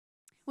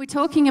We're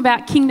talking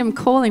about kingdom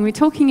calling. We're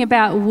talking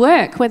about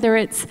work, whether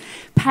it's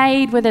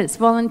paid, whether it's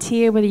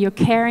volunteer, whether you're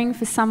caring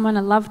for someone,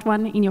 a loved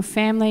one in your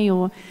family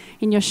or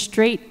in your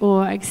street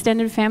or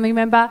extended family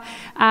member,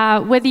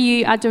 whether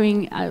you are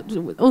doing,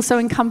 also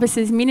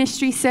encompasses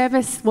ministry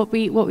service, what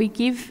we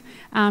give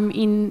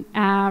in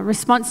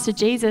response to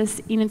Jesus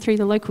in and through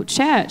the local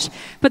church.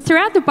 But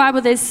throughout the Bible,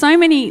 there's so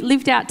many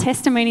lived out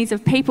testimonies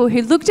of people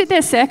who looked at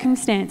their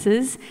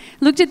circumstances,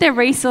 looked at their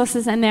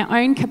resources and their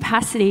own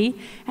capacity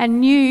and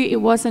knew it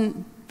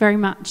wasn't very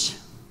much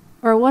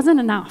or it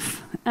wasn't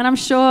enough. And I'm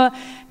sure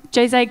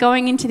Jose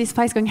going into this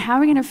place going, how are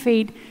we going to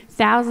feed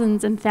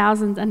thousands and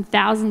thousands and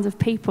thousands of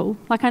people?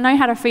 Like, I know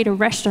how to feed a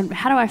restaurant, but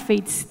how do I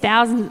feed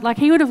thousands? Like,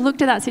 he would have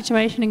looked at that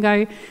situation and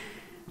go,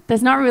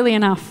 there's not really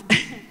enough.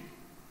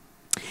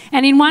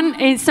 And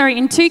in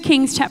 2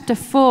 Kings chapter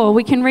 4,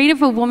 we can read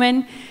of a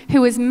woman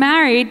who was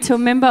married to a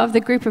member of the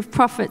group of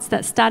prophets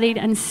that studied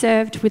and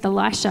served with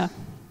Elisha.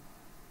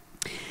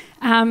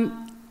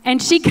 And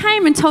she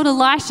came and told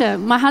Elisha,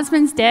 my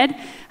husband's dead,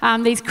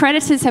 these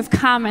creditors have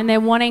come and they're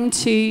wanting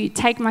to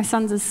take my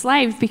sons as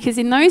slaves, because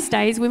in those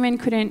days women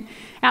couldn't,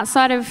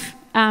 outside of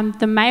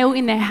the male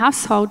in their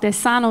household, their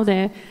son or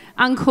their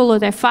uncle or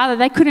their father,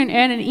 they couldn't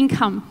earn an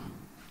income.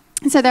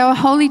 And so they were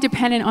wholly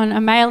dependent on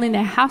a male in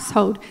their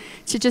household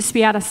to just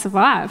be able to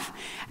survive.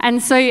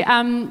 And so,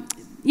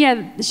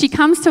 she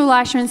comes to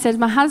Elisha and says,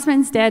 my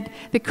husband's dead.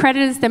 The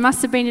creditors, there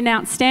must have been an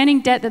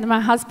outstanding debt that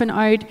my husband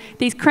owed.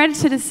 These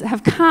creditors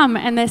have come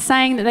and they're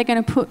saying that they're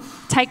going to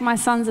take my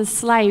sons as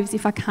slaves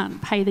if I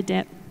can't pay the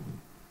debt.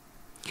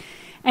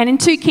 And in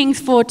 2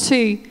 Kings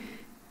 4:2,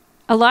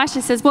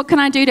 Elisha says, what can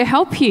I do to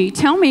help you?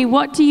 Tell me,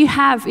 what do you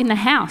have in the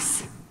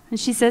house? And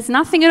she says,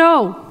 nothing at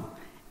all,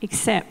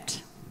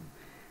 except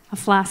a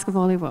flask of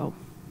olive oil.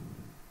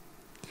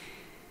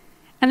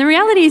 And the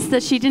reality is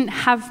that she didn't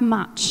have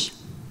much,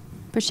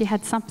 but she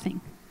had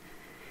something.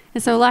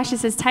 And so Elisha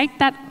says, take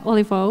that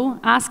olive oil,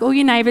 ask all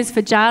your neighbours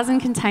for jars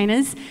and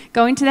containers,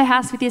 go into their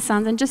house with your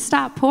sons and just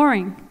start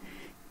pouring.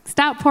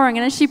 Start pouring.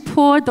 And as she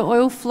poured, the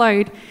oil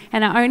flowed,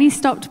 and it only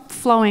stopped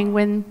flowing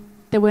when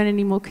there weren't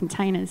any more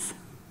containers.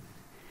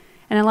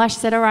 And Elisha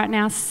said, all right,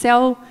 now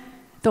sell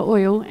the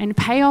oil and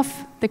pay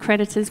off the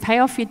creditors, pay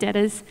off your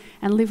debtors,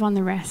 and live on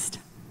the rest.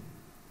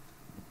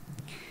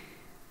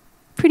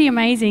 Pretty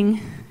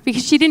amazing,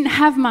 because she didn't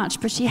have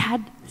much, but she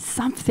had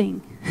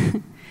something.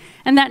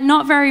 And that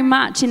not very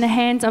much in the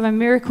hands of a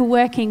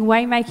miracle-working,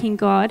 way-making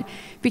God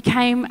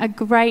became a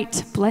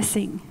great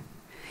blessing.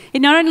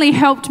 It not only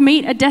helped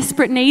meet a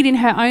desperate need in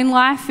her own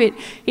life,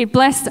 it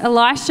blessed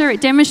Elisha,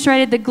 it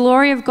demonstrated the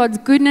glory of God's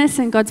goodness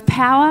and God's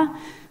power.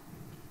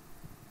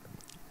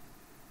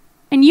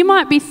 And you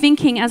might be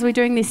thinking, as we're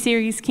doing this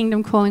series,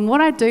 Kingdom Calling,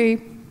 what I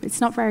do, it's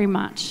not very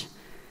much.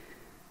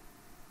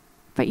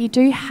 But you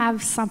do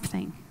have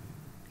something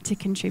to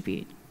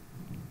contribute.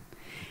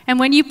 And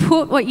when you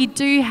put what you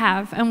do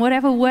have and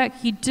whatever work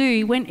you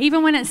do,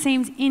 even when it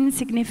seems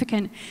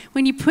insignificant,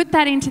 when you put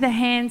that into the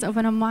hands of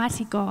an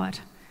almighty God,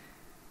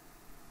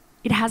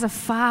 it has a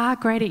far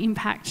greater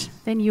impact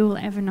than you will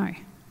ever know.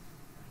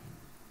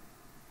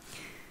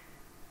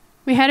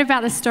 We heard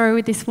about the story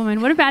with this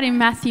woman. What about in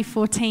Matthew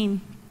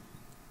 14?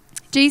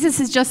 Jesus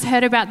has just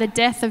heard about the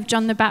death of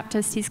John the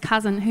Baptist, his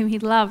cousin, whom he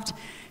loved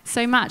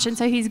so much, and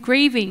so he's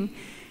grieving,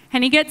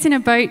 and he gets in a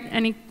boat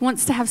and he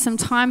wants to have some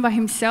time by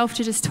himself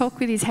to just talk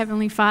with his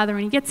heavenly Father,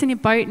 and he gets in a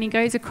boat and he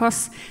goes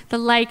across the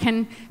lake,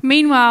 and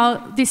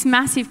meanwhile this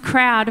massive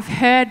crowd have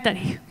heard that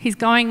he's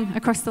going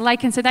across the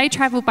lake, and so they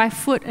travel by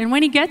foot, and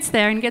when he gets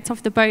there and gets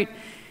off the boat,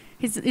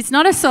 it's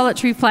not a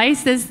solitary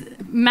place, there's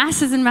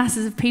masses and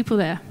masses of people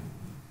there.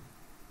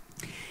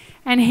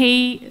 And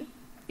he,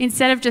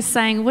 instead of just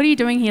saying, what are you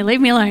doing here, leave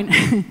me alone,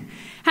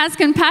 has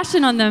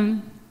compassion on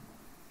them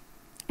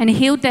and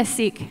healed their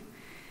sick.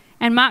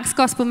 And Mark's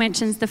gospel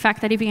mentions the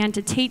fact that he began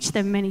to teach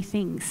them many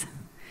things.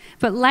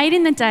 But late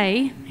in the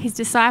day, his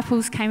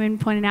disciples came and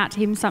pointed out to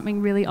him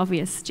something really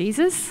obvious.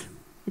 Jesus,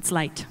 it's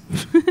late.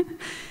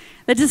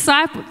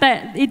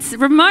 It's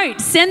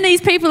remote. Send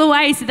these people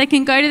away so they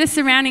can go to the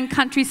surrounding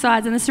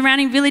countrysides and the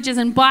surrounding villages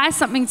and buy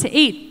something to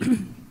eat.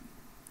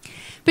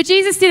 But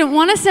Jesus didn't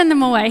want to send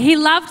them away. He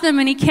loved them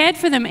and he cared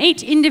for them,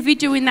 each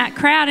individual in that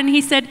crowd. And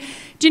he said,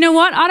 do you know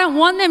what? I don't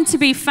want them to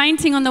be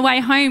fainting on the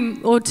way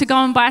home or to go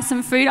and buy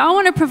some food. I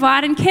want to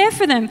provide and care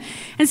for them.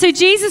 And so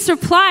Jesus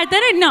replied, they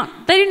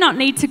do not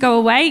need to go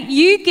away.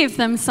 You give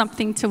them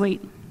something to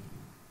eat.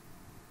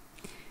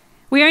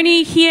 We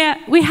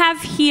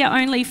have here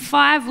only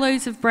 5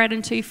 loaves of bread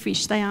and 2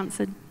 fish, they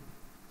answered.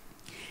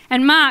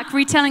 And Mark,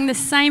 retelling the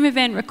same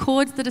event,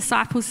 records the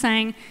disciples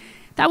saying,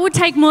 that would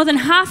take more than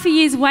half a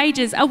year's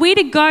wages. Are we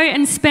to go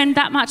and spend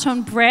that much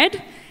on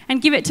bread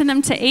and give it to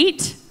them to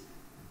eat?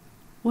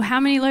 Well, how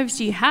many loaves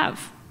do you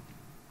have?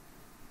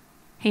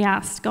 He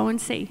asked, go and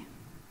see.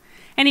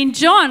 And in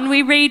John,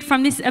 we read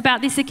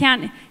about this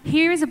account,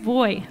 here is a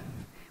boy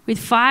with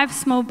 5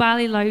 small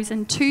barley loaves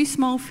and 2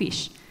 small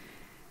fish.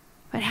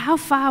 But how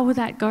far will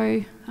that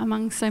go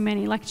among so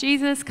many? Like,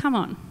 Jesus, come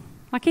on.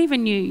 Like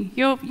even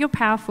you're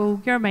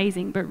powerful, you're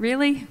amazing, but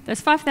really,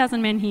 there's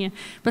 5,000 men here,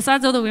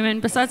 besides all the women,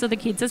 besides all the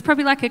kids. There's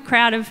probably like a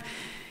crowd of,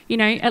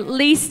 at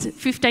least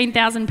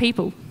 15,000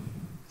 people,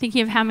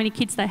 thinking of how many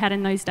kids they had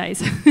in those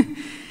days.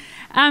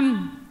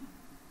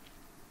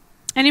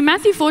 And in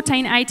Matthew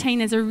 14:18,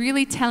 there's a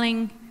really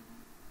telling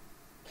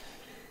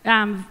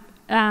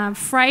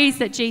phrase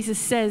that Jesus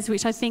says,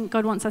 which I think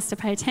God wants us to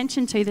pay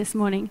attention to this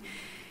morning.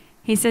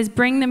 He says,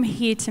 "Bring them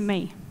here to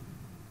me.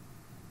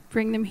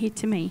 Bring them here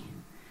to me."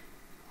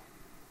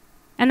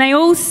 And they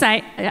all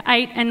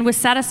ate and were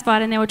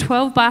satisfied, and there were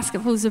 12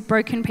 basketfuls of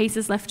broken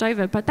pieces left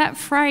over. But that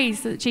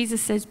phrase that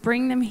Jesus says,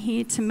 "Bring them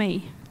here to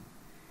me,"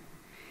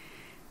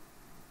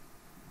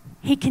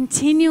 he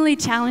continually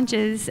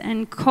challenges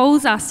and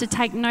calls us to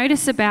take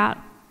notice of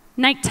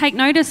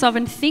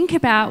and think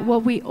about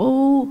what we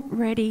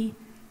already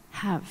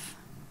have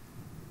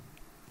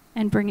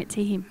and bring it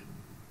to him.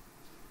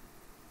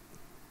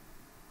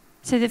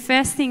 So the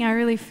first thing I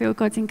really feel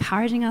God's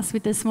encouraging us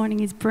with this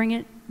morning is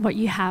bring what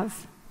you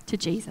have to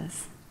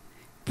Jesus.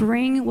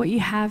 Bring what you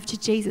have to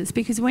Jesus,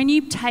 because when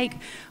you take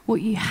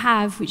what you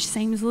have, which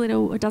seems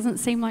little or doesn't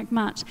seem like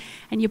much,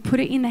 and you put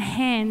it in the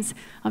hands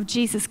of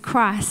Jesus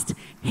Christ,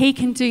 he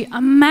can do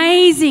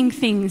amazing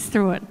things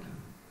through it.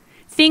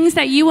 Things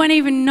that you won't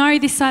even know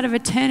this side of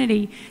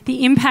eternity,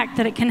 the impact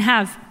that it can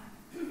have.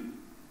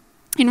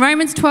 In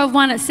Romans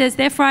 12:1 it says,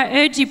 "Therefore I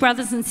urge you,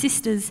 brothers and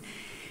sisters,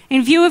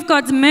 in view of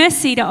God's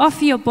mercy, to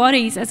offer your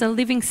bodies as a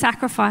living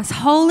sacrifice,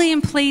 holy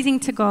and pleasing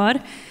to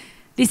God.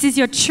 This is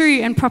your true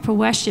and proper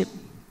worship."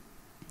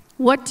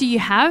 What do you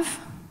have?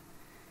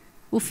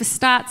 Well, for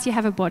starts, you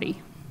have a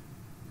body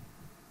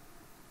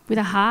with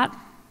a heart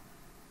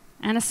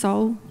and a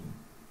soul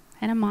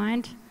and a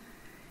mind.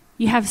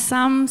 You have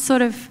some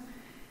sort of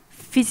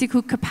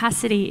physical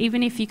capacity,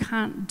 even if you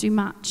can't do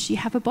much. You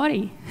have a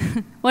body.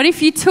 What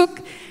if you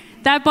took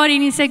that body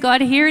and you said, "God,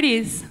 here it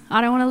is.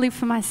 I don't want to live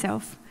for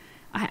myself.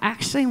 I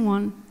actually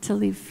want to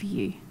live for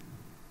you.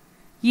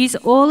 Use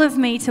all of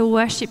me to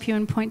worship you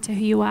and point to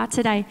who you are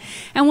today."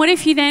 And what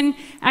if you then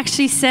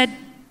actually said,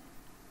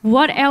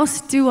 "What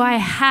else do I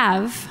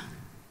have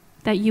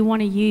that you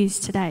want to use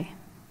today?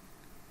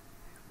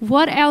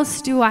 What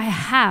else do I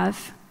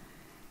have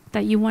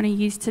that you want to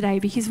use today?"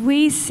 Because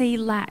we see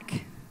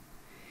lack.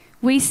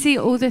 We see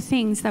all the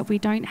things that we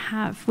don't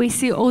have. We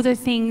see all the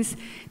things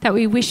that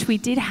we wish we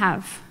did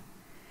have.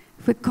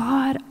 But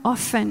God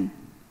often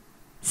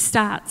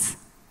starts,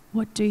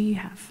 "What do you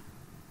have?"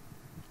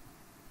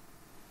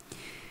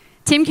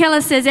 Tim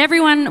Keller says,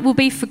 "Everyone will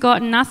be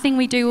forgotten. Nothing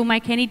we do will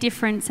make any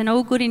difference, and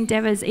all good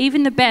endeavours,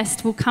 even the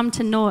best, will come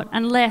to naught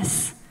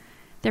unless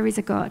there is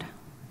a God."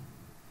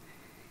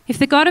 If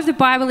the God of the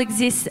Bible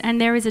exists and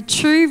there is a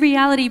true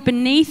reality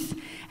beneath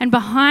and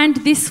behind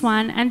this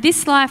one, and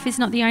this life is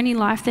not the only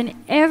life, then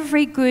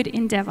every good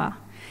endeavour,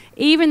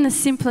 even the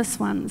simplest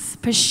ones,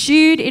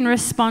 pursued in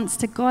response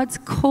to God's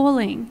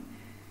calling,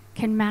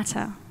 can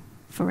matter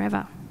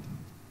forever.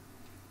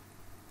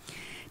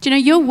 Do you know,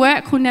 your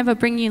work will never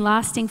bring you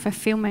lasting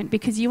fulfillment,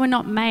 because you are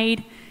not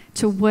made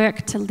to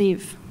work to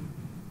live.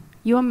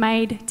 You are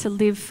made to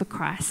live for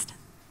Christ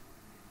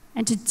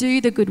and to do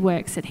the good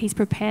works that he's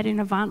prepared in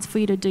advance for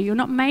you to do. You're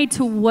not made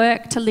to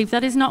work to live.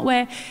 That is not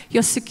where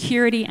your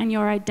security and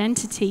your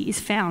identity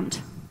is found.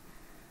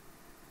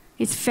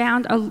 It's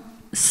found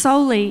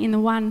solely in the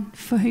one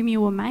for whom you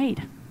were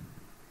made.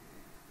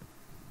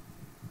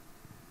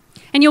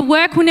 And your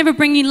work will never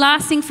bring you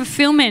lasting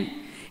fulfillment.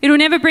 It will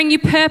never bring you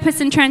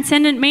purpose and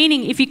transcendent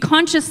meaning if you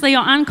consciously or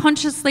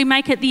unconsciously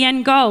make it the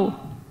end goal.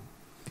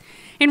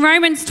 In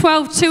Romans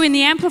 12:2 in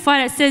the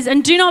Amplified it says,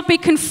 "And do not be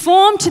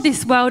conformed to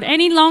this world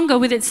any longer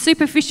with its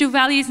superficial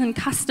values and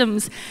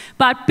customs,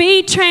 but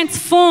be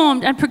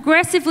transformed and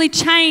progressively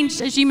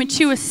changed as you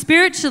mature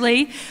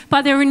spiritually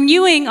by the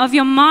renewing of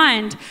your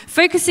mind,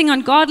 focusing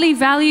on godly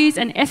values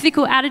and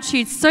ethical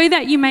attitudes, so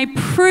that you may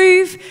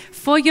prove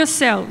for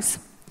yourselves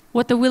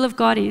what the will of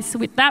God is,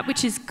 with that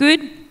which is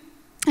good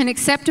and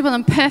acceptable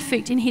and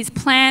perfect in his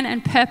plan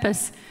and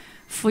purpose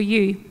for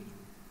you."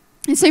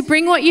 And so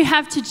bring what you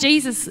have to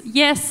Jesus.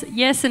 Yes,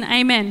 yes, and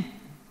amen.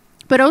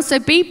 But also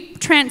be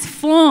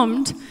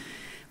transformed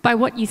by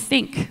what you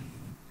think.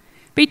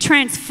 Be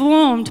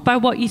transformed by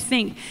what you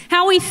think.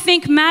 How we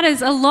think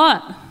matters a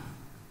lot.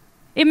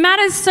 It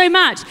matters so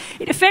much.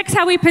 It affects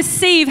how we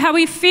perceive, how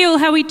we feel,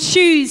 how we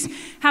choose,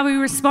 how we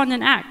respond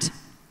and act.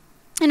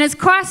 And as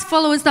Christ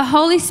followers, the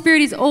Holy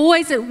Spirit is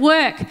always at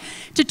work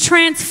to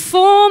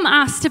transform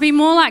us to be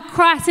more like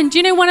Christ. And do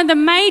you know, one of the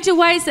major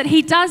ways that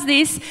he does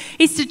this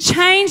is to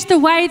change the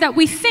way that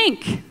we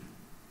think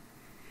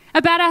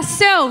about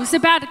ourselves,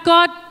 about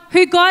God,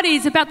 who God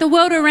is, about the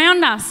world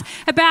around us,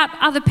 about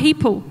other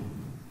people.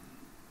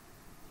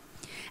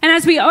 And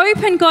as we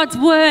open God's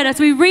word, as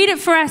we read it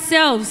for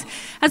ourselves,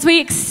 as we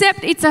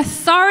accept its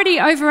authority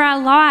over our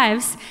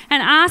lives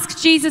and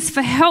ask Jesus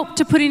for help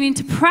to put it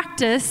into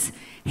practice,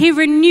 he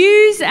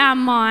renews our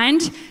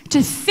mind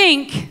to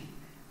think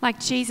like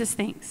Jesus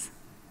thinks.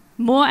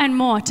 More and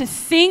more, to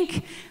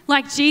think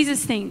like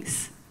Jesus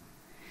thinks.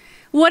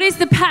 What is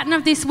the pattern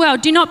of this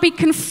world? Do not be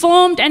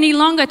conformed any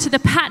longer to the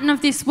pattern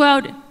of this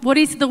world. What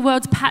is the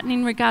world's pattern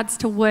in regards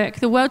to work?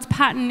 The world's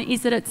pattern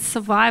is that it's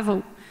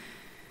survival,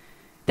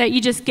 that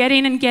you just get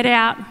in and get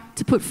out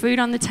to put food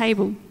on the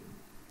table.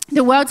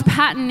 The world's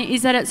pattern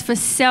is that it's for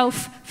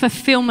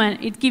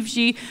self-fulfillment. It gives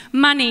you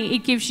money,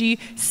 it gives you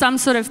some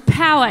sort of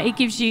power, it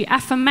gives you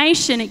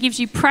affirmation, it gives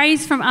you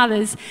praise from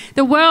others.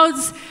 The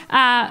world's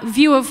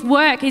view of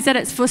work is that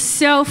it's for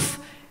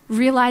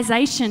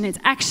self-realization. It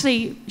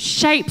actually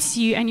shapes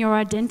you and your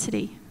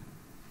identity.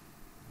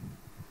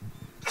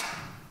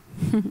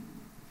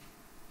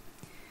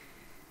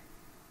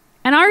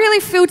 And I really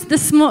feel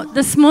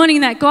this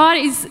morning that God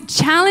is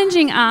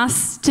challenging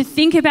us to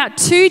think about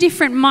two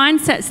different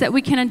mindsets that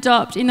we can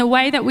adopt in the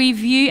way that we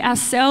view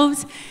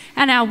ourselves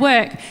and our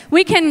work.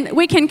 We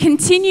can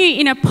continue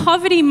in a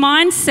poverty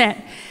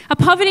mindset. A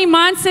poverty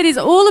mindset is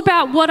all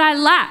about what I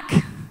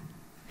lack.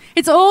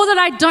 It's all that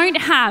I don't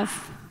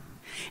have.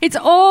 It's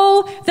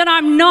all that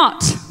I'm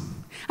not.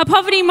 A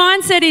poverty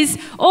mindset is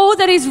all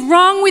that is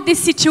wrong with this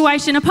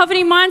situation. A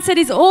poverty mindset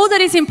is all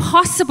that is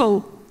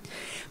impossible.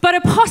 But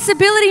a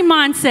possibility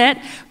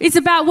mindset is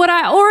about what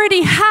I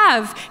already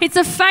have. It's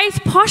a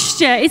faith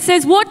posture. It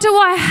says, what do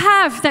I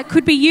have that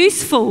could be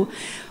useful?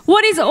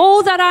 What is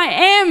all that I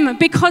am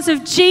because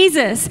of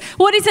Jesus?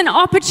 What is an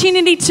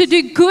opportunity to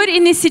do good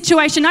in this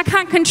situation? I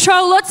can't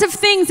control lots of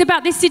things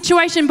about this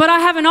situation, but I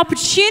have an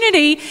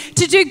opportunity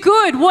to do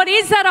good. What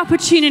is that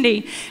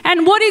opportunity?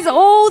 And what is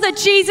all that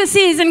Jesus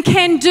is and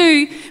can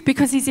do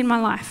because he's in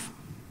my life?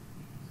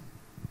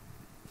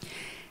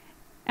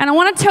 And I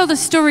want to tell the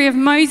story of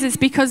Moses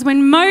because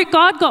when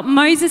God got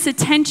Moses'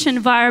 attention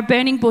via a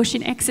burning bush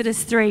in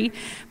Exodus 3,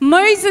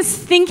 Moses'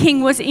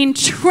 thinking was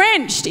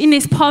entrenched in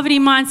this poverty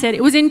mindset.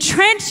 It was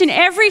entrenched in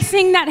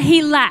everything that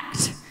he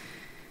lacked.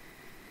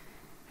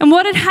 And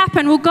what had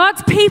happened? Well,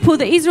 God's people,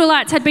 the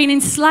Israelites, had been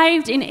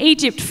enslaved in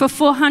Egypt for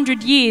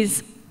 400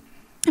 years.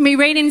 And we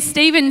read in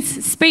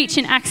Stephen's speech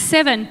in Acts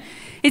 7,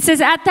 it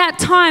says, at that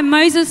time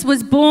Moses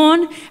was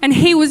born and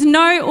he was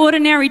no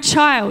ordinary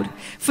child.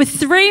 For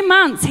 3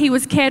 months he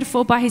was cared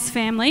for by his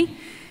family.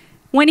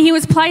 When he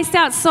was placed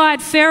outside,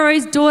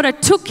 Pharaoh's daughter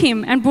took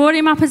him and brought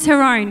him up as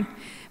her own.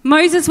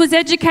 Moses was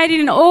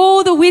educated in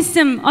all the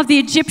wisdom of the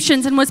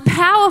Egyptians and was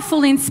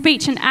powerful in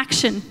speech and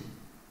action.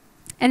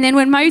 And then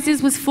when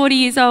Moses was 40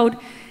 years old,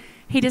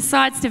 he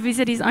decides to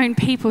visit his own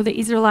people, the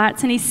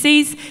Israelites, and he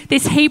sees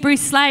this Hebrew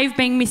slave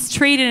being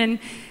mistreated, and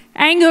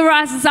anger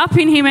rises up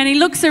in him, and he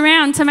looks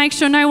around to make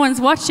sure no one's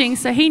watching,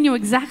 so he knew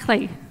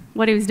exactly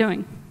what he was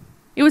doing.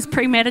 It was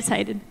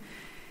premeditated.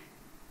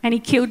 And he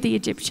killed the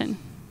Egyptian.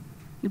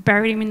 He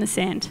buried him in the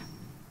sand.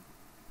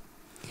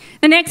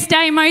 The next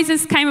day,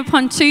 Moses came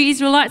upon 2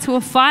 Israelites who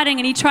were fighting,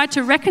 and he tried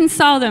to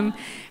reconcile them.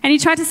 And he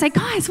tried to say,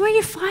 guys, why are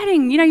you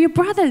fighting? You know, you're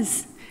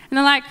brothers. And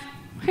they're like,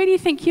 who do you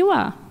think you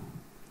are?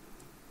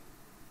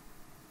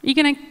 Are you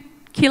going to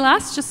kill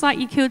us just like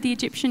you killed the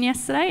Egyptian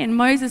yesterday? And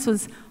Moses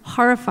was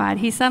horrified.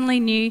 He suddenly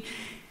knew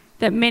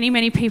that many,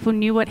 many people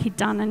knew what he'd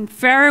done, and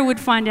Pharaoh would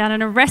find out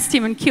and arrest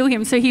him and kill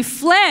him. So he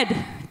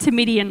fled to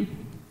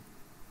Midian.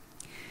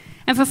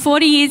 And for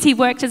 40 years he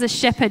worked as a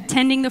shepherd,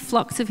 tending the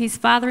flocks of his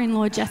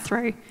father-in-law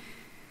Jethro.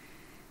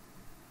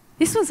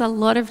 This was a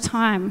lot of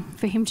time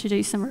for him to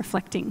do some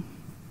reflecting.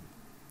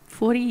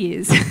 40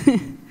 years.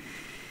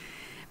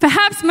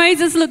 Perhaps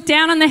Moses looked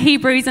down on the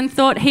Hebrews and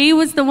thought he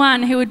was the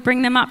one who would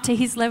bring them up to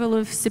his level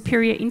of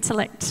superior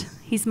intellect,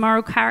 his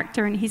moral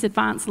character and his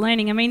advanced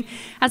learning. I mean,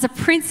 as a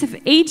prince of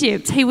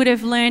Egypt, he would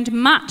have learned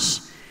much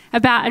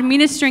about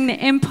administering the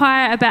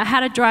empire, about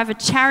how to drive a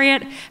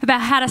chariot, about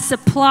how to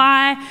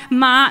supply,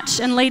 march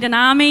and lead an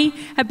army,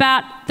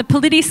 about the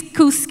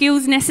political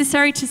skills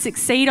necessary to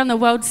succeed on the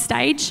world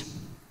stage.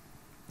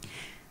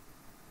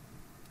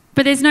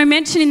 But there's no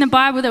mention in the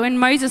Bible that when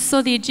Moses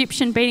saw the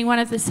Egyptian beating one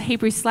of the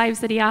Hebrew slaves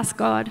that he asked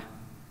God,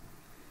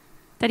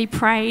 that he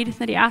prayed,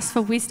 that he asked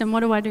for wisdom. What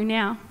do I do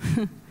now?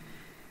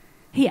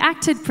 He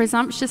acted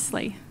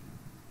presumptuously.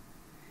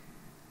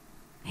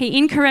 He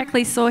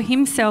incorrectly saw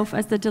himself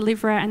as the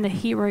deliverer and the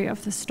hero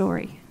of the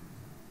story.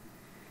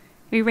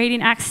 We read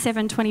in Acts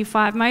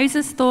 7:25,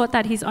 Moses thought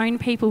that his own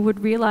people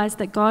would realize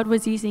that God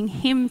was using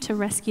him to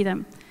rescue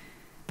them,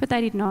 but they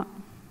did not.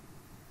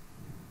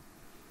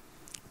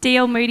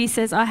 D.L. Moody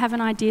says, I have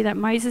an idea that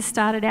Moses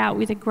started out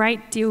with a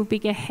great deal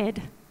bigger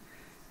head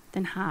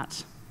than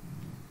heart.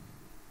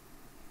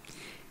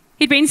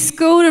 He'd been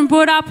schooled and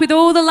brought up with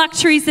all the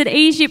luxuries that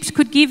Egypt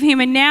could give him,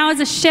 and now as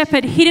a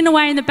shepherd hidden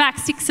away in the back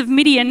sticks of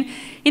Midian,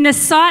 in the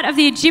sight of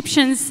the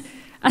Egyptians,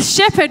 a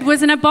shepherd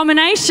was an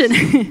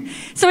abomination.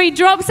 So he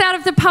drops out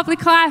of the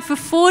public eye for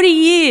 40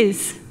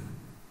 years.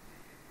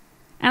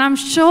 And I'm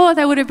sure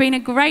there would have been a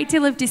great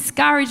deal of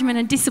discouragement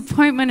and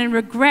disappointment and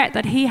regret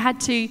that he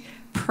had to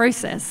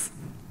process.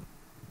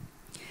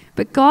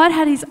 But God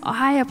had his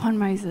eye upon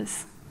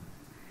Moses,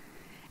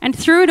 and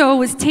through it all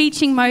was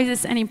teaching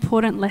Moses an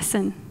important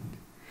lesson.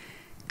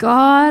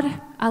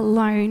 God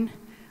alone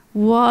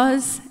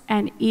was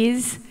and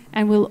is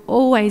and will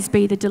always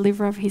be the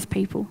deliverer of his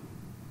people.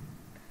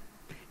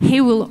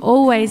 He will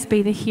always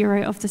be the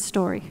hero of the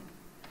story.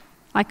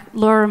 like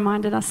Laura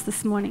reminded us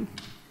this morning,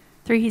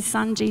 through his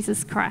son,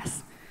 Jesus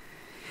Christ.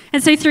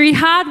 And so through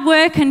hard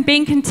work and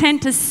being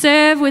content to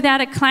serve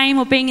without a claim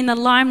or being in the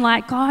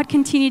limelight, God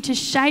continued to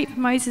shape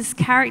Moses'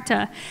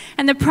 character.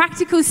 And the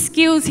practical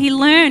skills he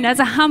learned as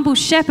a humble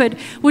shepherd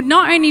would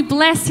not only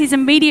bless his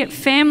immediate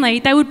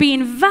family, they would be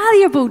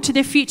invaluable to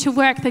the future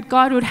work that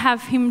God would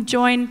have him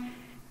join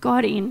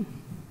God in.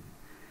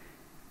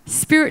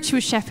 Spiritual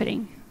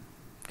shepherding.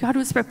 God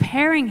was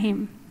preparing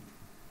him.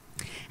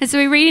 And so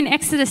we read in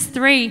Exodus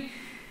 3,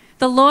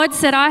 the Lord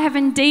said, I have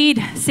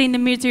indeed seen the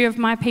misery of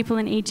my people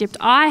in Egypt.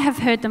 I have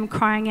heard them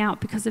crying out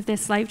because of their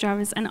slave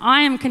drivers, and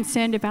I am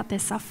concerned about their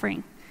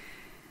suffering.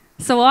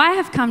 So I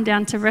have come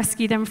down to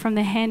rescue them from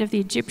the hand of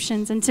the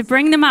Egyptians and to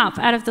bring them up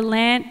out of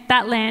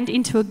that land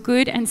into a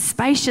good and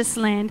spacious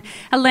land,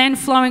 a land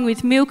flowing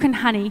with milk and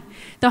honey,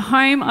 the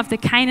home of the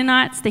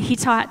Canaanites, the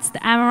Hittites,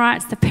 the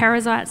Amorites, the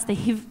Perizzites,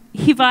 the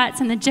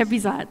Hivites, and the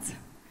Jebusites.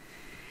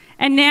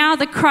 And now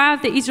the cry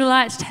of the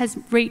Israelites has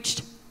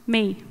reached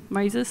me,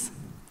 Moses.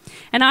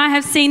 And I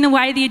have seen the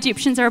way the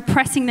Egyptians are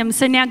oppressing them.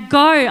 So now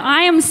go,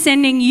 I am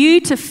sending you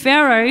to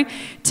Pharaoh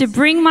to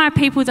bring my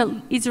people,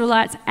 the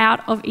Israelites,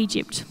 out of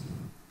Egypt.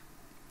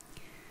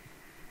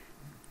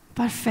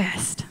 But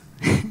first,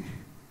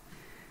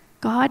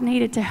 God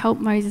needed to help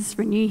Moses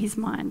renew his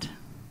mind,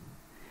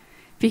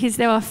 because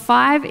there were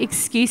 5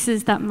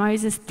 excuses that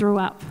Moses threw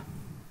up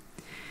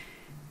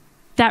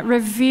that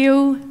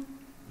reveal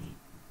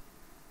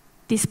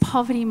this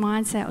poverty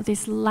mindset or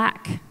this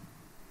lack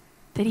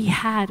that he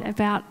had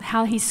about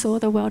how he saw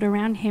the world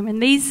around him.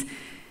 And these,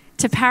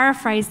 to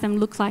paraphrase them,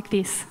 look like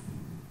this: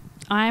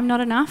 I am not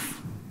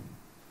enough.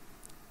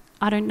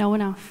 I don't know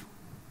enough.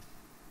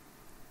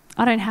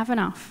 I don't have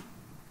enough.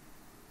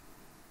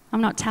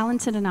 I'm not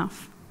talented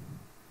enough.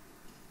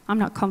 I'm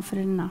not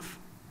confident enough.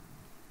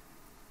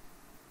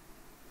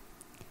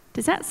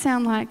 Does that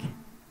sound like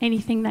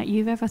anything that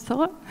you've ever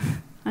thought?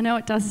 I know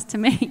it does to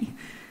me,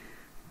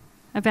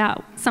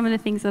 about some of the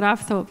things that I've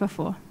thought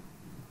before.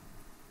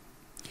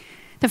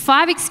 The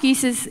 5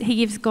 excuses he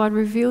gives God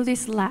reveal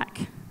this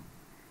lack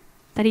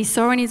that he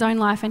saw in his own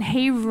life, and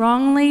he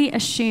wrongly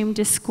assumed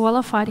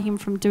disqualified him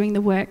from doing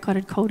the work God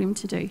had called him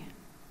to do.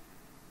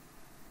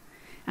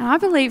 And I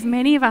believe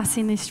many of us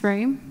in this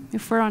room,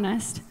 if we're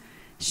honest,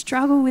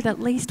 struggle with at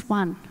least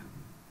one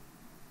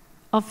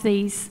of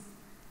these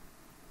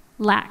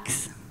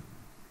lacks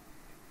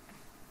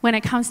when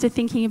it comes to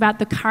thinking about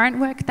the current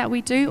work that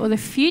we do or the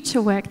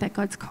future work that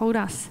God's called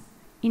us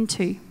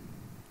into.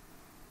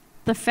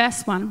 The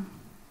first one,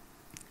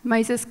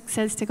 Moses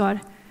says to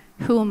God,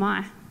 who am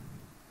I?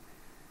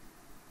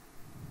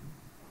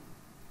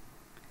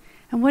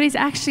 And what he's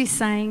actually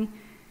saying,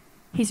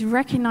 he's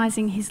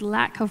recognizing his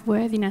lack of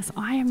worthiness.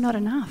 I am not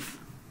enough.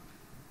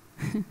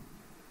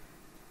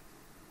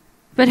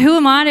 But who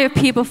am I to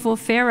appear before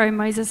Pharaoh?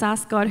 Moses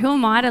asked God. Who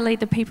am I to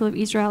lead the people of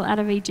Israel out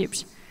of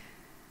Egypt?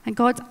 And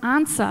God's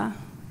answer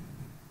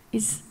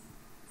is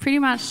pretty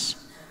much,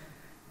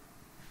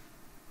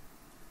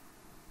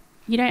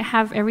 you don't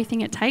have everything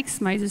it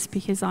takes, Moses,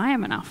 because I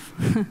am enough.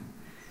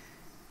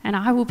 And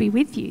I will be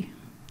with you.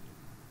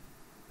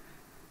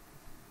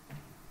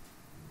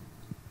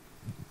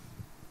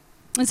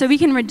 And so we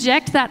can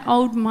reject that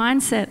old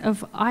mindset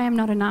of I am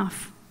not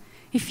enough.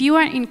 If you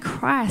are in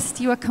Christ,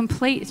 you are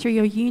complete through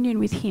your union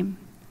with him.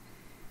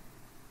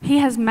 He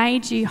has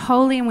made you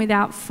holy and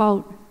without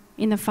fault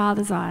in the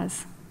Father's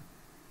eyes.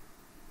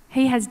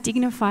 He has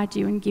dignified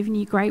you and given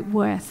you great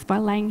worth by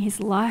laying his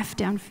life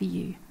down for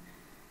you.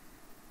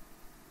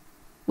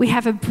 We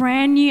have a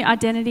brand new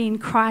identity in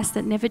Christ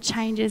that never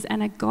changes,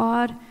 and a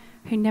God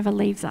who never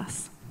leaves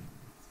us.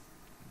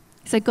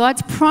 So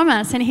God's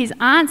promise and his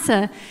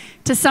answer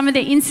to some of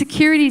the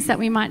insecurities that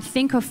we might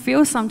think or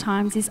feel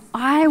sometimes is,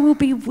 I will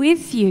be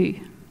with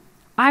you.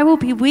 I will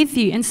be with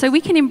you. And so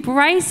we can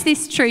embrace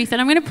this truth. And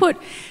I'm going to put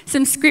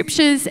some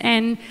scriptures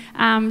and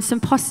some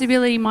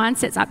possibility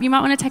mindsets up. You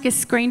might want to take a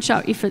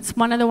screenshot if it's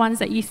one of the ones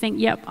that you think,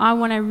 yep, I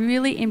want to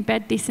really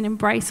embed this and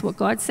embrace what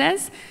God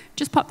says.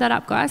 Just pop that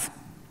up, guys.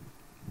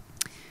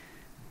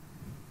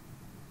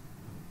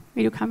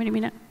 It'll come in a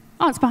minute.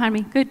 Oh, it's behind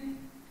me. Good.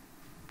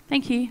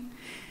 Thank you.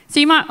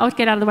 So I'll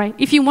get out of the way.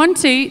 If you want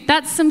to,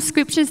 that's some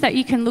scriptures that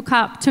you can look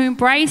up to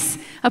embrace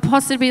a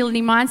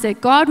possibility mindset.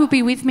 God will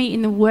be with me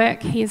in the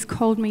work he has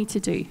called me to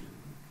do.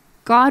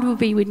 God will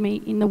be with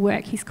me in the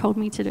work he's called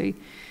me to do.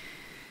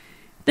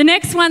 The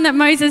next one that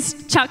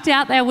Moses chucked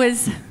out there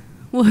was,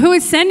 well, who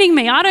is sending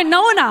me? I don't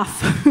know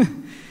enough.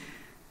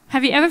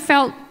 Have you ever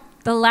felt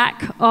the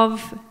lack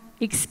of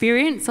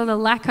experience or the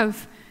lack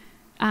of,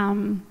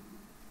 the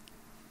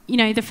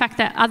fact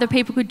that other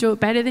people could do it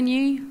better than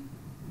you?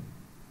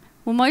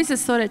 Well,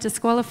 Moses thought it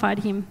disqualified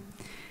him.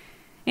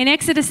 In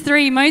Exodus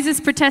 3,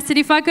 Moses protested,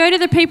 if I go to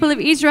the people of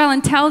Israel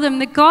and tell them,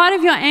 the God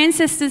of your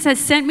ancestors has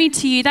sent me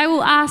to you, they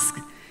will ask,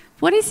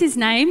 what is his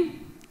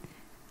name?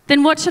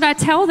 Then what should I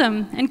tell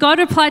them? And God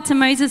replied to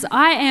Moses,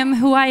 I am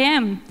who I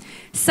am.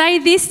 Say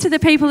this to the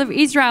people of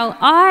Israel,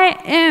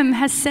 I am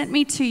has sent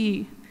me to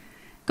you.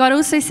 God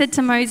also said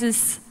to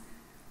Moses,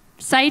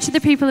 Say to the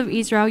people of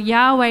Israel,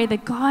 Yahweh, the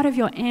God of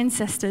your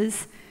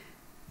ancestors,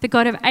 the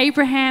God of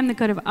Abraham, the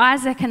God of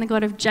Isaac, and the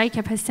God of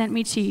Jacob has sent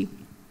me to you.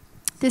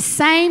 The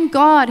same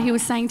God," he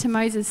was saying to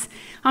Moses,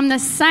 "I'm the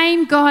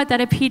same God that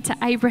appeared to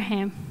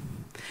Abraham.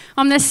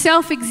 I'm the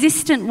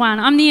self-existent one.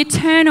 I'm the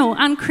eternal,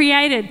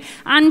 uncreated,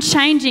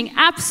 unchanging,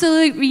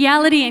 absolute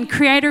reality and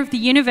creator of the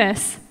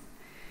universe.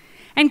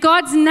 And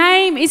God's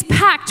name is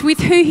packed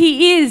with who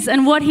he is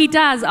and what he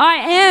does. I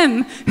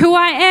am who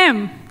I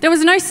am. There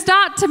was no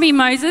start to me,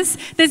 Moses.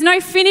 There's no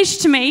finish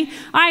to me.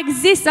 I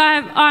exist.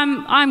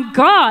 I'm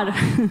God."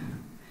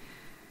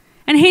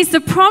 And he's the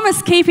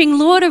promise-keeping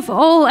Lord of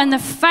all and the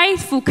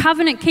faithful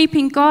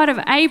covenant-keeping God of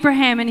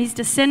Abraham and his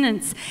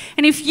descendants.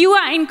 And if you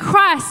are in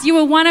Christ, you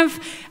are one of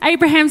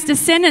Abraham's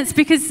descendants,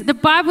 because the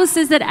Bible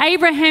says that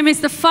Abraham is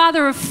the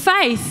father of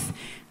faith.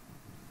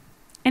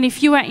 And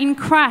if you are in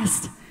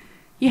Christ,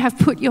 you have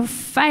put your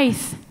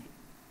faith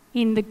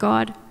in the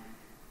God,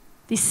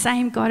 this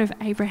same God of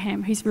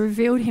Abraham, who's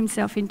revealed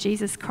himself in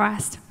Jesus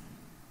Christ.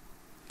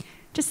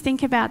 Just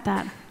think about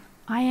that.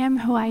 I am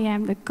who I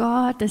am, the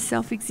God, the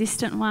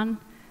self-existent one,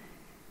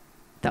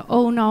 the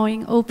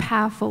all-knowing,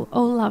 all-powerful,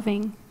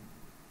 all-loving,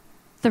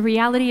 the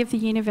reality of the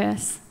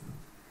universe,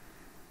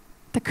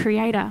 the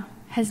Creator,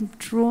 has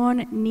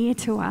drawn near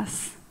to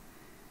us,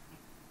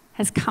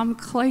 has come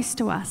close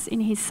to us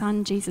in his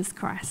Son, Jesus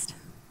Christ.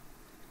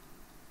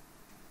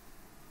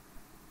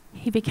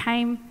 He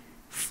became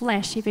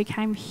flesh, he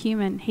became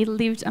human, he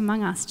lived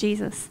among us,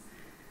 Jesus.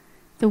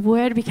 The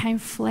Word became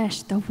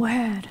flesh, the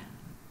Word,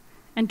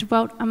 and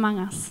dwelt among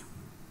us.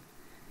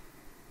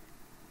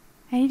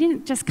 And he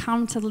didn't just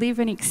come to live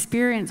and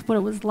experience what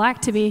it was like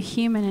to be a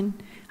human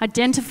and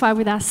identify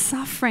with our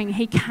suffering.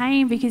 He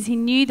came because he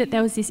knew that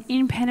there was this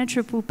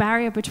impenetrable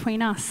barrier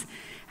between us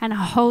and a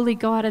holy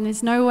God, and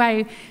there's no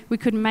way we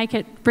could make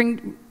it,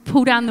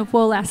 pull down the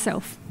wall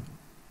ourselves.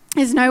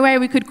 There's no way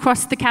we could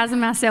cross the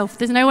chasm ourselves.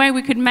 There's no way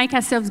we could make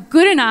ourselves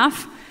good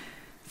enough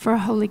for a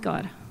holy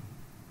God.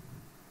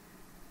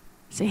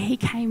 So he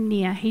came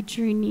near, he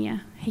drew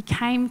near, he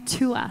came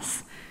to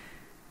us,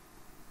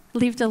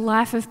 lived a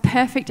life of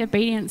perfect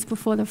obedience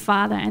before the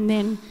Father, and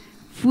then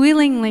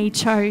willingly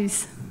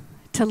chose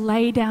to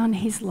lay down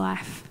his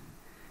life.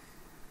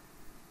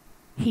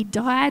 He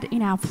died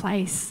in our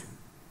place.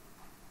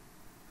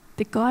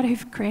 The God who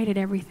created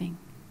everything.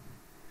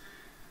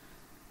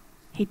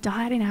 He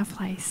died in our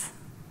place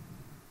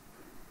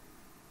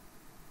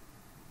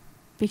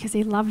because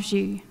he loves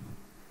you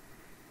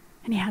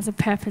and he has a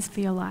purpose for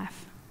your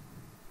life.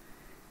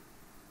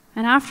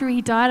 And after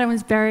he died and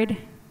was buried,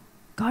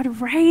 God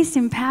raised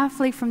him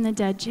powerfully from the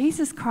dead.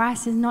 Jesus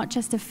Christ is not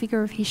just a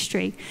figure of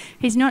history.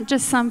 He's not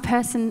just some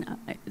person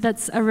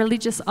that's a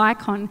religious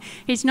icon.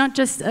 He's not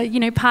just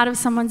part of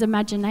someone's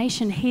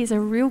imagination. He is a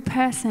real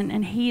person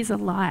and he is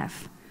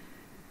alive.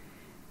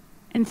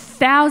 And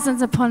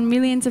thousands upon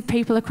millions of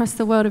people across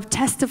the world have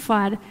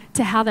testified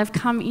to how they've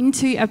come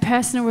into a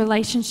personal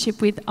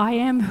relationship with I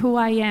am who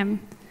I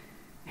am,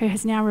 who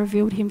has now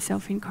revealed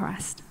himself in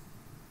Christ.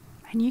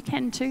 And you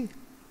can too.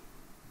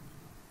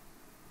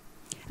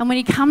 And when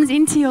he comes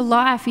into your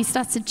life, he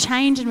starts to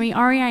change and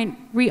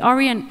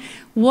reorient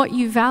what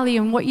you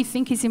value and what you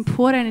think is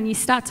important, and you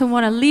start to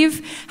want to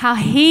live how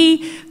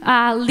he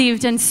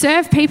lived and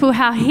serve people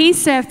how he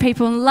served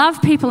people and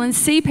love people and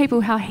see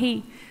people how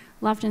he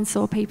loved and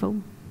saw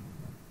people.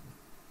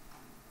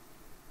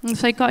 And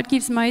so God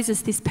gives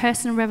Moses this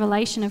personal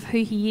revelation of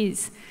who he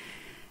is.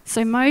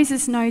 So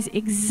Moses knows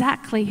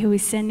exactly who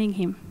is sending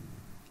him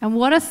and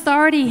what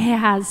authority he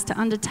has to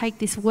undertake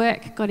this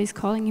work God is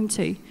calling him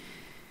to.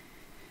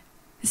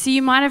 So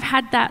you might have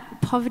had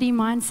that poverty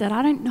mindset.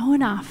 I don't know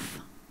enough.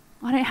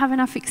 I don't have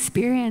enough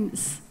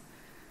experience.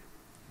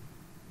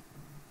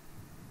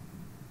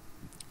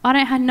 I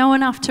don't know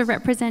enough to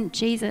represent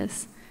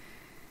Jesus.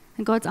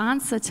 And God's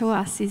answer to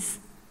us is,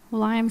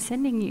 well, I am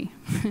sending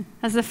you.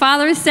 As the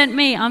Father has sent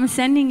me, I'm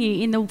sending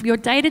you. In your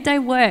day-to-day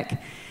work,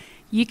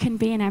 you can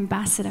be an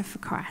ambassador for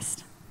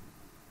Christ.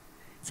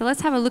 So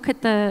let's have a look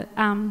at the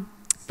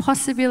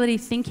possibility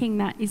thinking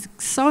that is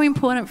so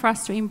important for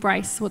us to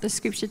embrace what the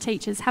scripture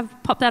teaches.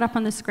 Pop that up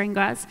on the screen,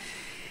 guys.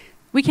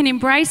 We can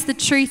embrace the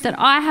truth that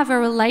I have a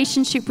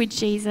relationship with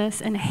Jesus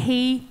and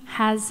he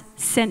has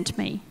sent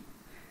me.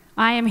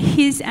 I am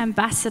his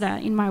ambassador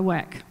in my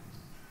work,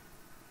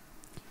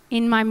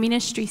 in my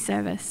ministry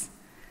service.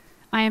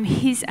 I am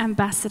his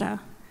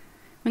ambassador.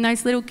 When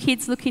those little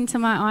kids look into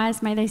my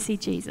eyes, may they see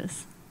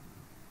Jesus.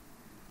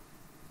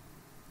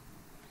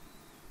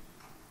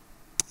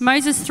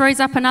 Moses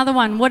throws up another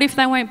one. What if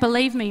they won't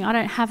believe me? I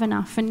don't have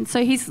enough. And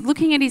so he's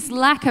looking at his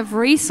lack of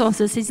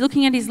resources. He's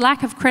looking at his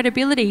lack of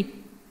credibility.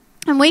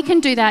 And we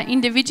can do that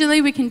individually.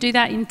 We can do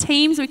that in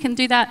teams. We can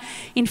do that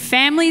in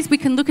families. We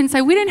can look and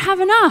say, we don't have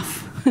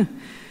enough.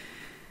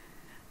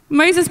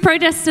 Moses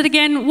protested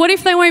again. What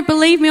if they won't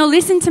believe me or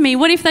listen to me?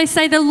 What if they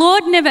say, the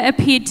Lord never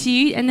appeared to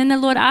you? And then the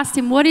Lord asked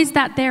him, what is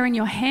that there in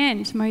your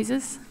hand,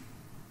 Moses?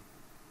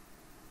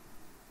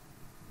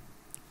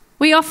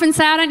 We often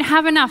say, I don't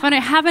have enough. I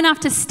don't have enough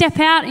to step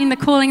out in the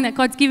calling that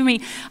God's given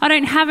me. I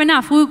don't have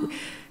enough. Well,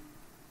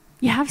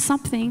 you have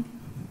something.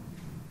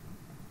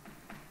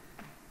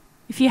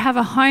 If you have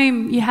a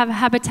home, you have a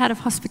habitat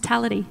of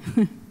hospitality.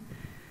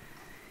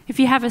 If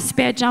you have a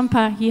spare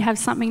jumper, you have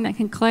something that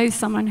can clothe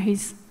someone who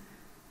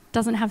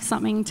doesn't have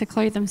something to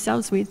clothe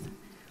themselves with.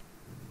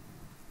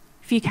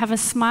 If you have a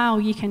smile,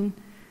 you can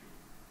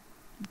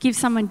give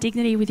someone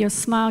dignity with your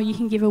smile. You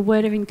can give a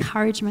word of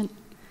encouragement.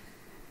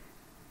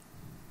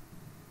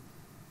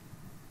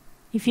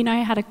 If you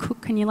know how to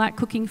cook and you like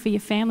cooking for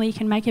your family, you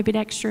can make a bit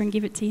extra and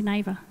give it to your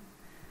neighbour.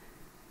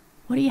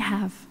 What do you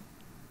have?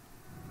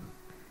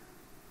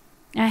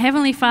 Our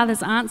Heavenly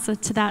Father's answer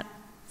to that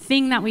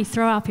thing that we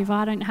throw up if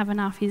I don't have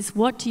enough is,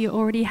 what do you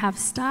already have?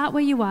 Start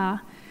where you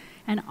are,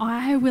 and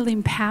I will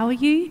empower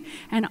you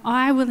and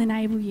I will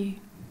enable you.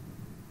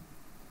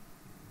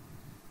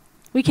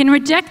 We can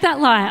reject that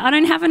lie, I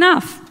don't have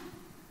enough.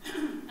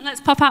 And let's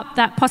pop up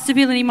that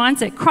possibility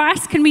mindset.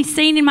 Christ can be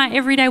seen in my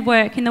everyday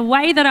work, in the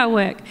way that I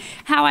work,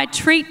 how I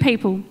treat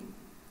people,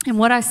 and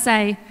what I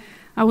say.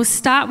 I will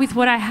start with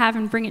what I have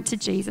and bring it to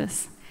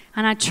Jesus.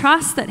 And I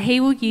trust that he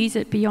will use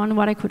it beyond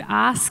what I could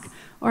ask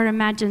or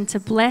imagine to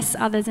bless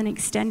others and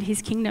extend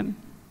his kingdom.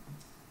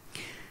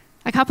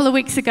 A couple of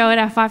weeks ago at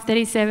our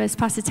 5:30 service,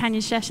 Pastor Tanya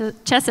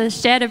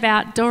Chesser shared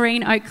about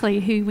Doreen Oakley,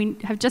 who we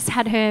have just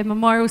had her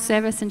memorial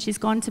service and she's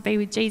gone to be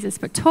with Jesus,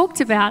 but talked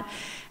about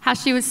how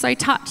she was so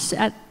touched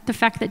at the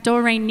fact that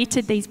Doreen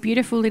knitted these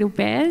beautiful little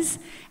bears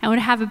and would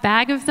have a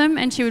bag of them,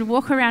 and she would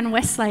walk around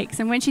Westlakes,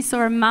 and when she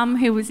saw a mum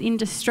who was in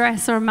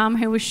distress or a mum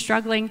who was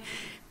struggling,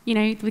 you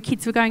know, the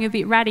kids were going a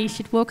bit ratty,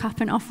 she'd walk up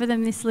and offer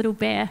them this little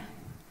bear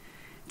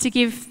to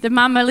give the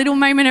mum a little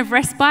moment of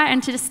respite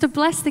and to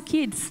bless the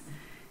kids.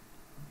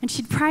 And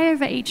she'd pray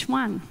over each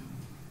one.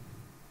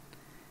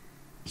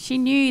 She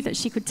knew that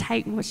she could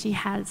take what she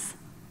has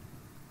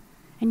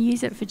and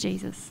use it for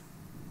Jesus.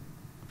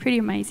 Pretty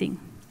amazing.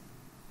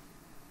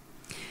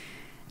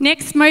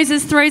 Next,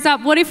 Moses throws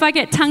up, what if I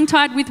get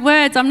tongue-tied with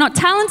words? I'm not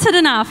talented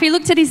enough. He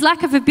looked at his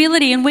lack of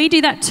ability, and we do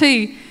that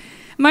too.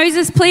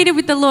 Moses pleaded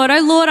with the Lord, oh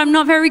Lord, I'm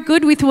not very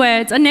good with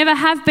words. I never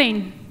have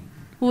been.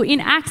 Well, in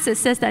Acts it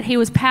says that he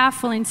was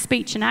powerful in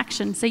speech and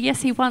action. So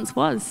yes, he once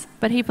was,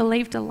 but he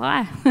believed a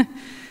lie.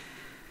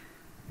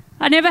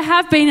 I never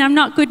have been, I'm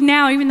not good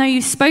now, even though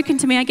you've spoken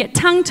to me. I get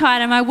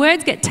tongue-tied and my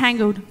words get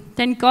tangled.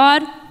 Then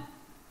God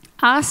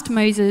asked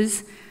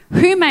Moses,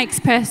 who makes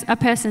a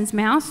person's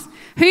mouth?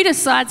 Who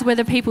decides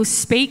whether people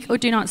speak or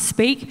do not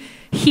speak,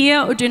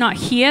 hear or do not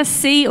hear,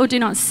 see or do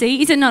not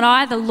see? Is it not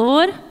I, the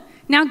Lord?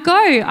 Now go,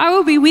 I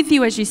will be with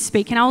you as you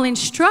speak, and I will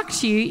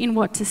instruct you in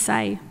what to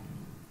say.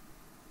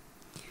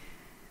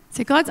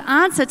 So God's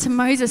answer to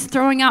Moses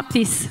throwing up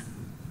this,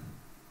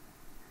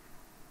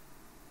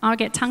 I'll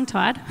get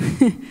tongue-tied,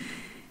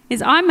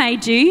 is I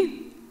made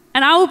you,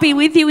 and I will be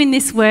with you in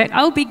this work.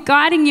 I will be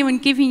guiding you and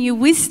giving you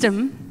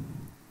wisdom.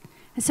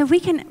 And so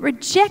we can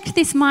reject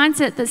this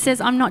mindset that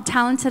says I'm not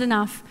talented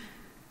enough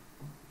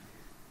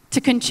to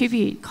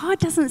contribute. God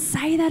doesn't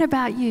say that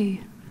about you.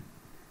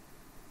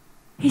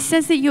 He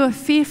says that you are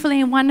fearfully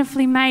and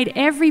wonderfully made.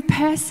 Every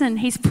person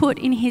he's put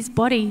in his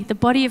body, the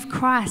body of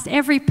Christ,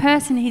 every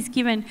person he's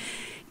given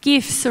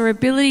gifts or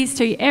abilities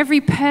to, every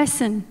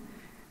person.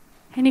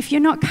 And if you're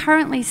not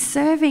currently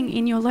serving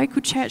in your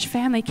local church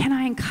family, can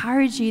I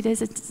encourage you?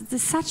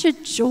 There's such a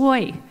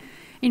joy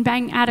in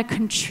being able to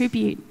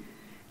contribute.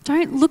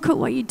 Don't look at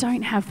what you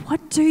don't have.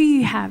 What do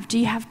you have? Do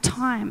you have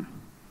time?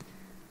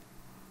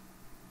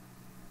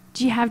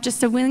 Do you have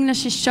just a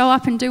willingness to show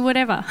up and do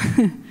whatever?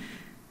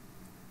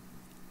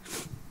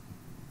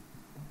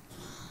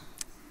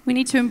 We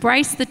need to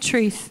embrace the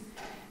truth.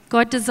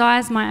 God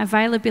desires my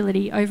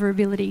availability over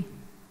ability.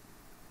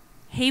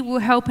 He will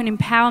help and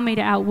empower me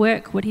to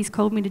outwork what he's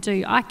called me to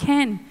do. I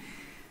can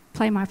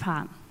play my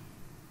part.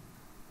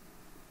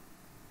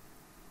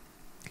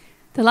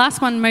 The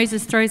last one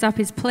Moses throws up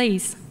is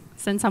please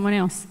send someone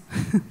else.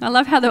 I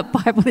love how the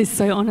Bible is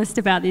so honest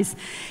about this.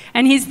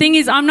 And his thing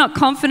is, I'm not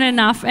confident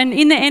enough. And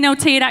in the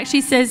NLT, it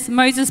actually says,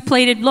 Moses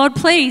pleaded, Lord,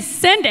 please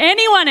send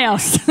anyone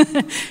else.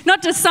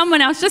 Not just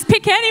someone else, just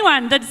pick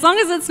anyone, as long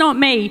as it's not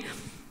me.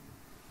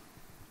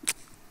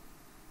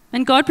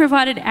 And God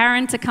provided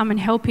Aaron to come and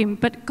help him.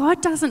 But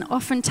God doesn't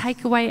often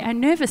take away our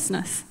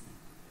nervousness.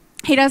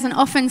 He doesn't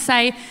often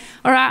say,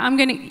 all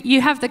right, you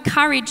have the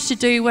courage to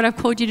do what I've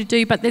called you to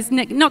do, but there's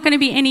not going to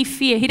be any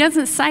fear. He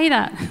doesn't say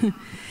that.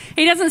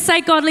 He doesn't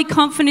say godly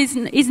confidence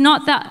is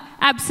not the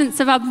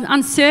absence of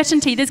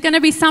uncertainty. There's going to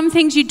be some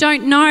things you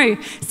don't know,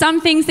 some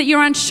things that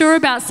you're unsure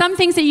about, some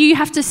things that you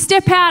have to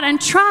step out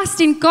and trust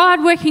in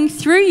God working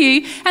through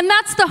you, and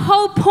that's the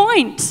whole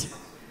point.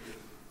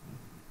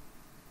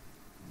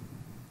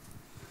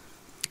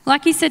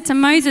 Like he said to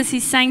Moses,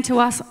 he's saying to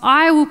us,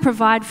 I will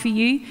provide for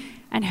you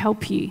and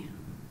help you.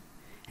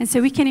 And so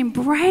we can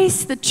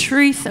embrace the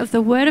truth of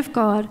the Word of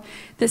God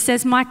that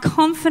says, my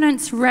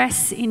confidence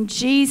rests in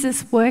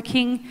Jesus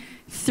working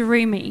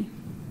through me.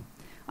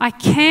 I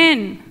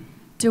can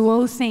do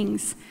all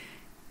things.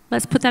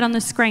 Let's put that on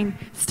the screen.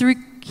 Through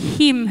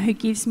him who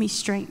gives me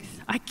strength.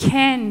 I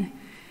can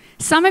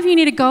Some of you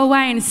need to go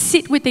away and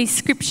sit with these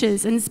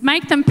scriptures and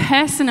make them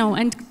personal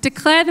and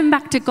declare them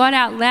back to God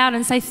out loud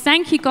and say,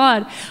 thank you,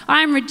 God.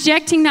 I am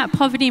rejecting that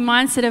poverty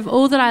mindset of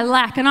all that I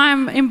lack, and I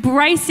am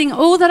embracing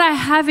all that I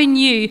have in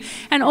you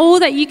and all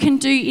that you can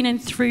do in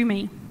and through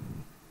me.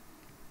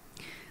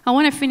 I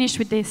want to finish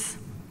with this.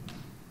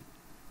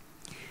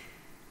 I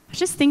was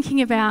just thinking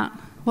about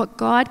what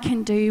God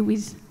can do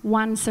with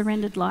one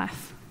surrendered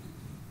life.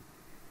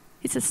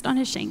 It's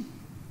astonishing.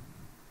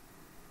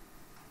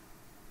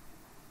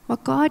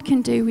 What God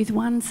can do with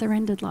one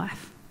surrendered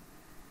life.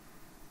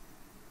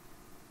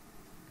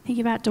 Think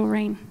about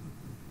Doreen.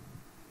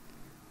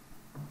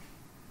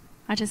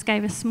 I just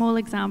gave a small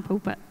example,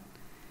 but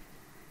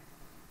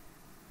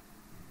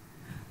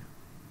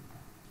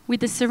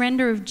with the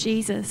surrender of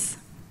Jesus,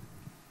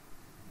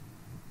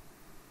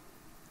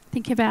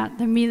 think about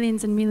the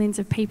millions and millions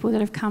of people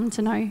that have come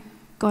to know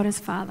God as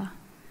Father.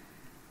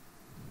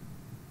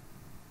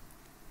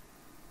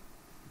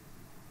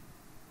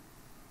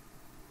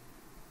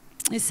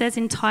 It says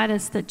in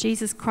Titus that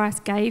Jesus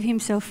Christ gave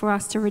himself for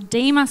us to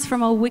redeem us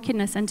from all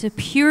wickedness and to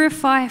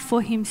purify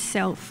for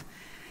himself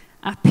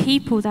a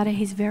people that are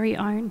his very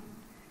own,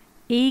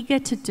 eager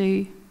to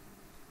do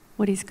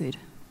what is good.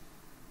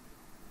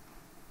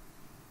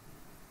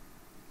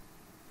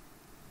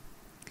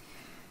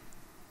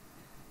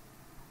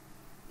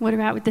 What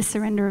about with the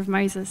surrender of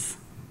Moses?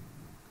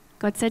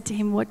 God said to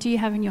him, what do you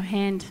have in your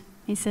hand?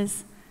 He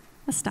says,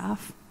 a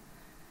staff.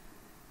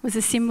 It was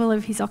a symbol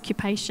of his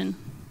occupation.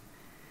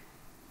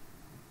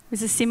 It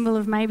was a symbol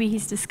of maybe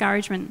his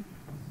discouragement.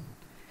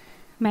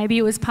 Maybe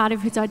it was part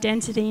of his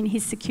identity and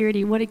his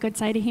security. What did God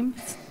say to him?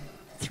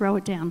 Throw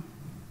it down.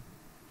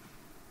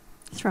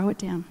 Throw it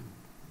down.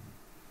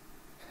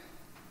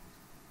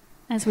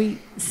 As we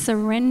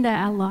surrender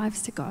our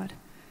lives to God,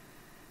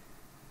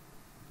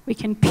 we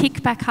can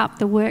pick back up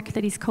the work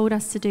that he's called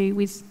us to do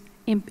with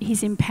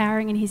his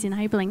empowering and his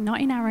enabling, not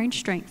in our own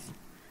strength.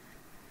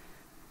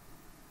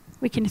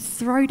 We can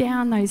throw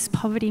down those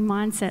poverty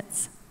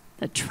mindsets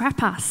that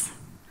trap us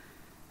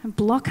and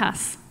block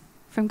us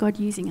from God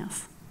using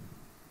us.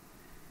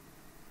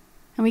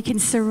 And we can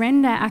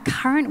surrender our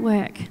current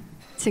work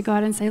to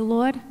God and say,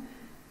 Lord,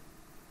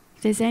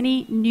 if there's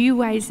any new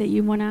ways that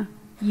you want to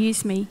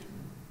use me,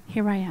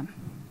 here I am.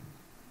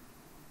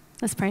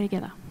 Let's pray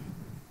together.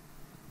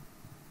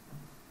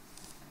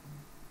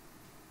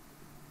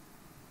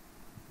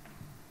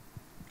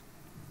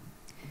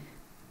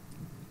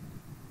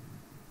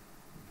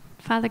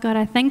 Father God,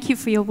 I thank you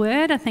for your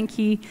word. I thank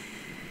you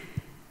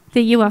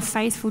that you are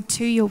faithful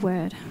to your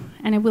word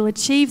and it will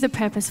achieve the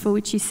purpose for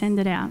which you send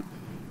it out.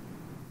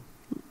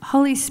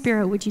 Holy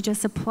Spirit, would you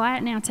just apply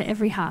it now to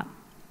every heart?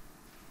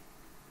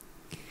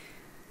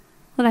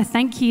 Lord, I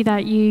thank you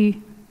that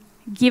you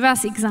give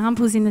us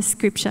examples in the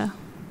scripture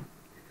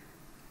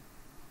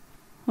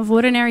of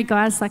ordinary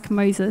guys like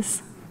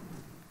Moses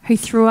who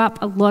threw up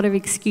a lot of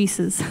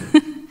excuses.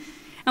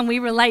 And we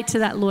relate to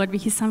that, Lord,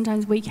 because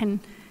sometimes we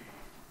can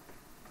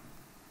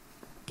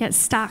get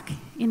stuck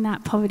in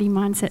that poverty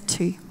mindset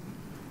too.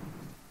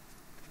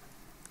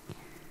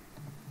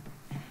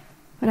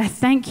 But I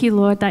thank you,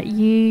 Lord, that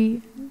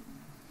you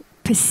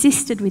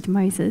persisted with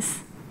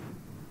Moses.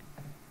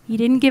 You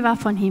didn't give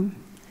up on him.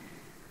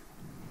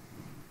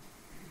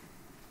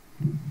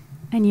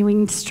 And you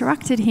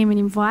instructed him and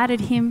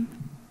invited him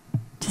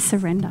to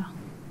surrender.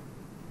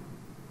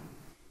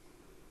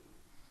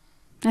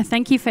 I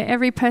thank you for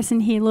every person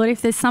here, Lord.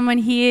 If there's someone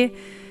here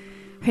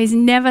who's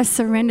never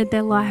surrendered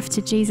their life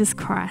to Jesus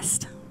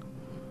Christ,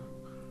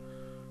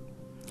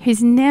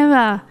 who's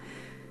never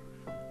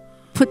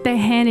put their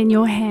hand in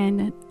your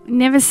hand,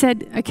 never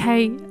said,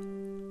 okay,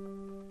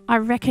 I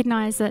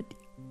recognize that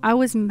I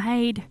was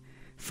made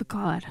for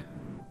God.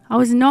 I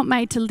was not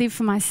made to live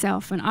for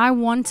myself, and I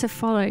want to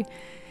follow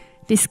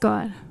this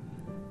God.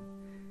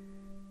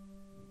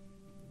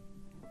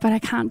 But I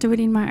can't do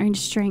it in my own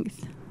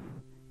strength.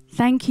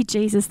 Thank you,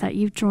 Jesus, that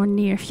you've drawn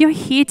near. If you're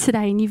here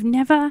today and you've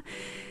never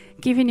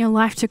given your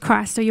life to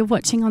Christ, or you're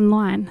watching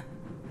online,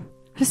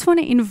 I just want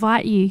to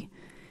invite you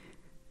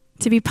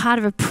to be part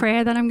of a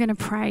prayer that I'm going to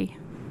pray.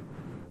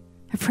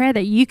 A prayer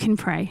that you can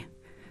pray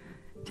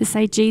to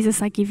say,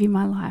 Jesus, I give you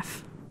my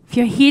life. If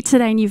you're here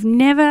today and you've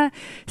never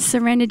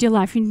surrendered your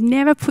life, you've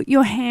never put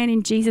your hand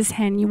in Jesus'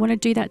 hand, and you want to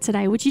do that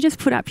today, would you just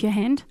put up your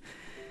hand?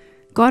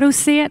 God will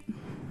see it,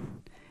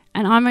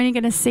 and I'm only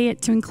going to see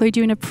it to include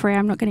you in a prayer.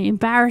 I'm not going to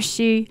embarrass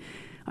you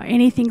or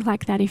anything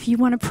like that. If you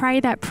want to pray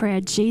that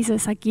prayer,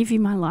 Jesus, I give you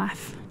my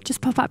life,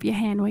 just pop up your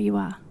hand where you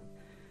are.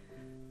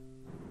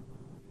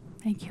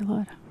 Thank you,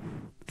 Lord.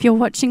 If you're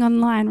watching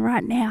online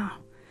right now,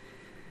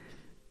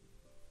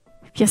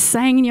 if you're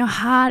saying in your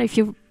heart, if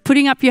you're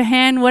putting up your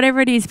hand, whatever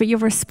it is, but you're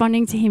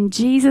responding to him,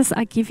 Jesus,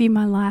 I give you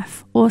my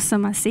life.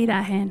 Awesome, I see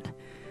that hand.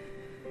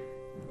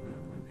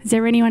 Is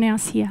there anyone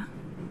else here?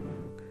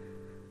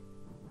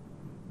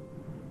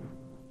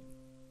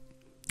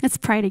 Let's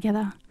pray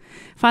together.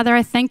 Father,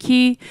 I thank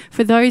you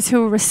for those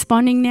who are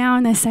responding now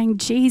and they're saying,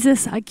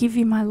 Jesus, I give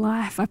you my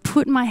life. I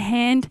put my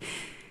hand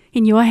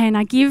in your hand.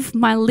 I give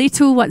my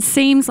little, what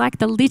seems like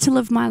the little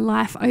of my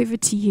life, over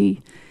to you.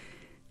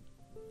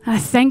 I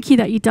thank you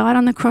that you died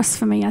on the cross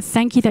for me. I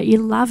thank you that you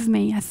love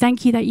me. I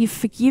thank you that you've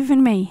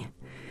forgiven me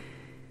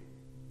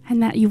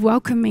and that you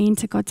welcome me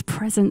into God's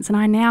presence. And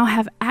I now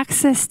have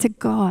access to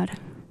God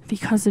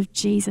because of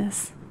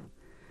Jesus.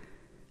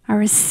 I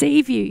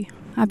receive you.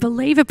 I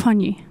believe upon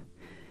you.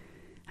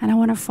 And I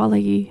want to follow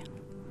you.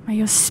 May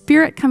your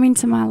Spirit come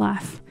into my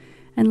life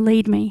and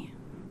lead me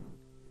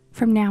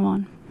from now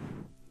on.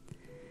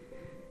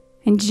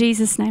 In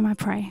Jesus' name I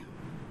pray.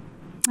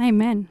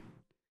 Amen.